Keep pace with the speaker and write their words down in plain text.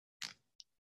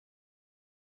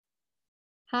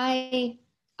Hi,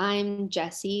 I'm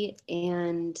Jessie,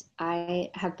 and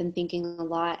I have been thinking a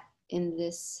lot in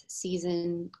this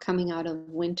season coming out of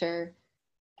winter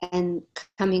and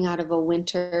coming out of a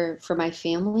winter for my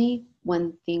family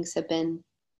when things have been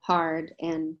hard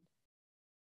and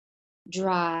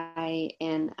dry,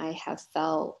 and I have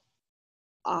felt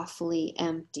awfully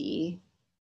empty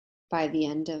by the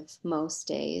end of most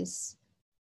days.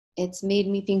 It's made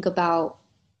me think about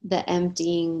the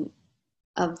emptying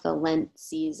of the Lent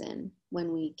season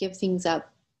when we give things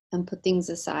up and put things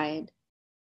aside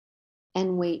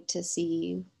and wait to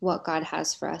see what God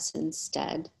has for us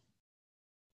instead.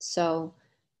 So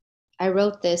I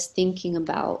wrote this thinking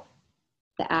about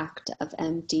the act of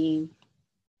emptying.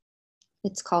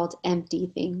 It's called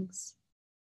Empty Things.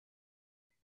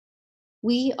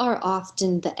 We are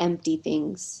often the empty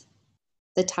things,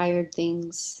 the tired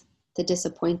things, the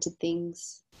disappointed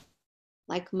things,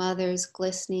 like mothers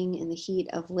glistening in the heat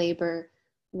of labor,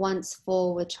 once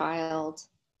full with child,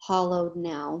 hollowed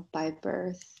now by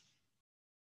birth.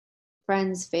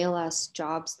 Friends fail us,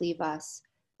 jobs leave us,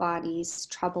 bodies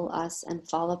trouble us and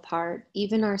fall apart.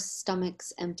 Even our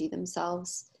stomachs empty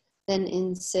themselves, then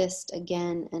insist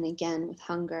again and again with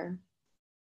hunger.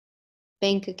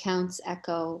 Bank accounts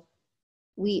echo.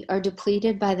 We are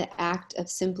depleted by the act of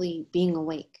simply being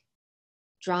awake,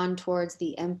 drawn towards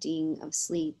the emptying of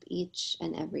sleep each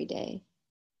and every day.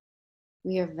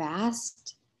 We are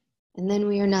vast, and then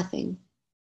we are nothing,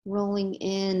 rolling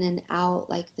in and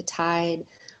out like the tide,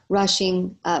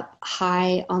 rushing up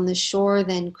high on the shore,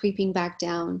 then creeping back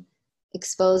down,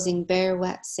 exposing bare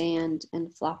wet sand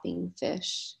and flopping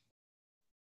fish.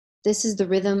 This is the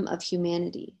rhythm of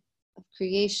humanity, of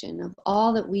creation, of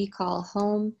all that we call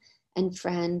home and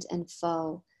friend and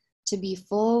foe, to be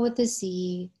full with the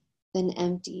sea, then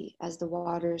empty as the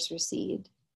waters recede,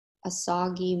 a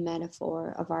soggy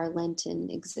metaphor of our Lenten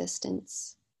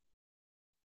existence.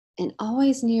 And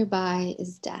always nearby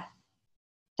is death,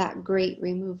 that great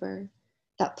remover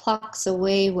that plucks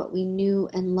away what we knew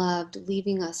and loved,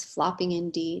 leaving us flopping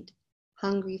indeed,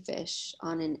 hungry fish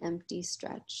on an empty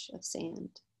stretch of sand.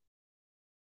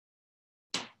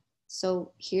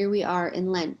 So here we are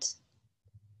in Lent.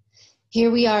 Here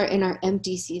we are in our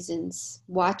empty seasons,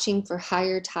 watching for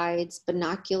higher tides,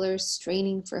 binoculars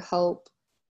straining for hope,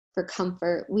 for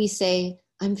comfort. We say,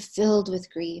 I'm filled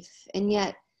with grief, and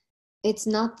yet it's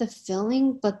not the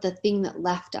filling, but the thing that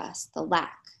left us, the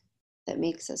lack, that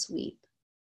makes us weep.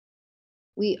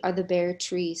 We are the bare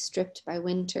tree stripped by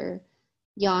winter,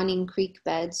 yawning creek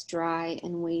beds dry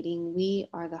and waiting. We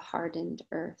are the hardened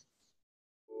earth.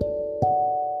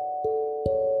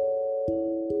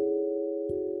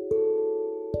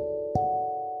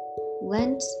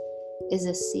 Lent is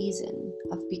a season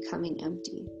of becoming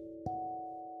empty,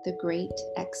 the great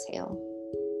exhale.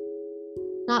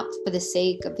 Not for the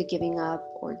sake of the giving up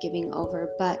or giving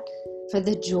over, but for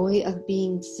the joy of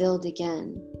being filled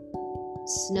again.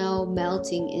 Snow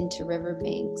melting into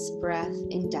riverbanks, breath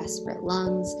in desperate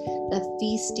lungs, the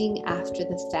feasting after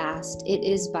the fast. It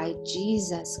is by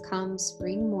Jesus come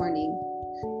spring morning,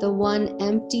 the one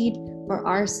emptied for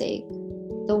our sake,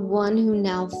 the one who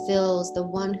now fills, the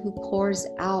one who pours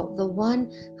out, the one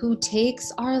who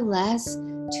takes our less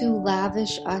to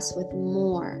lavish us with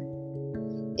more.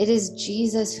 It is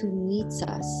Jesus who meets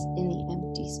us in the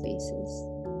empty spaces,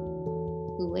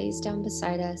 who lays down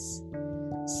beside us,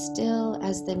 still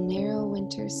as the narrow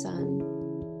winter sun.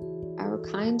 Our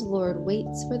kind Lord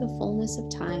waits for the fullness of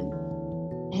time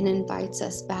and invites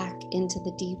us back into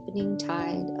the deepening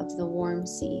tide of the warm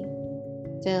sea,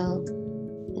 filled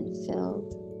and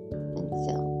filled and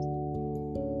filled.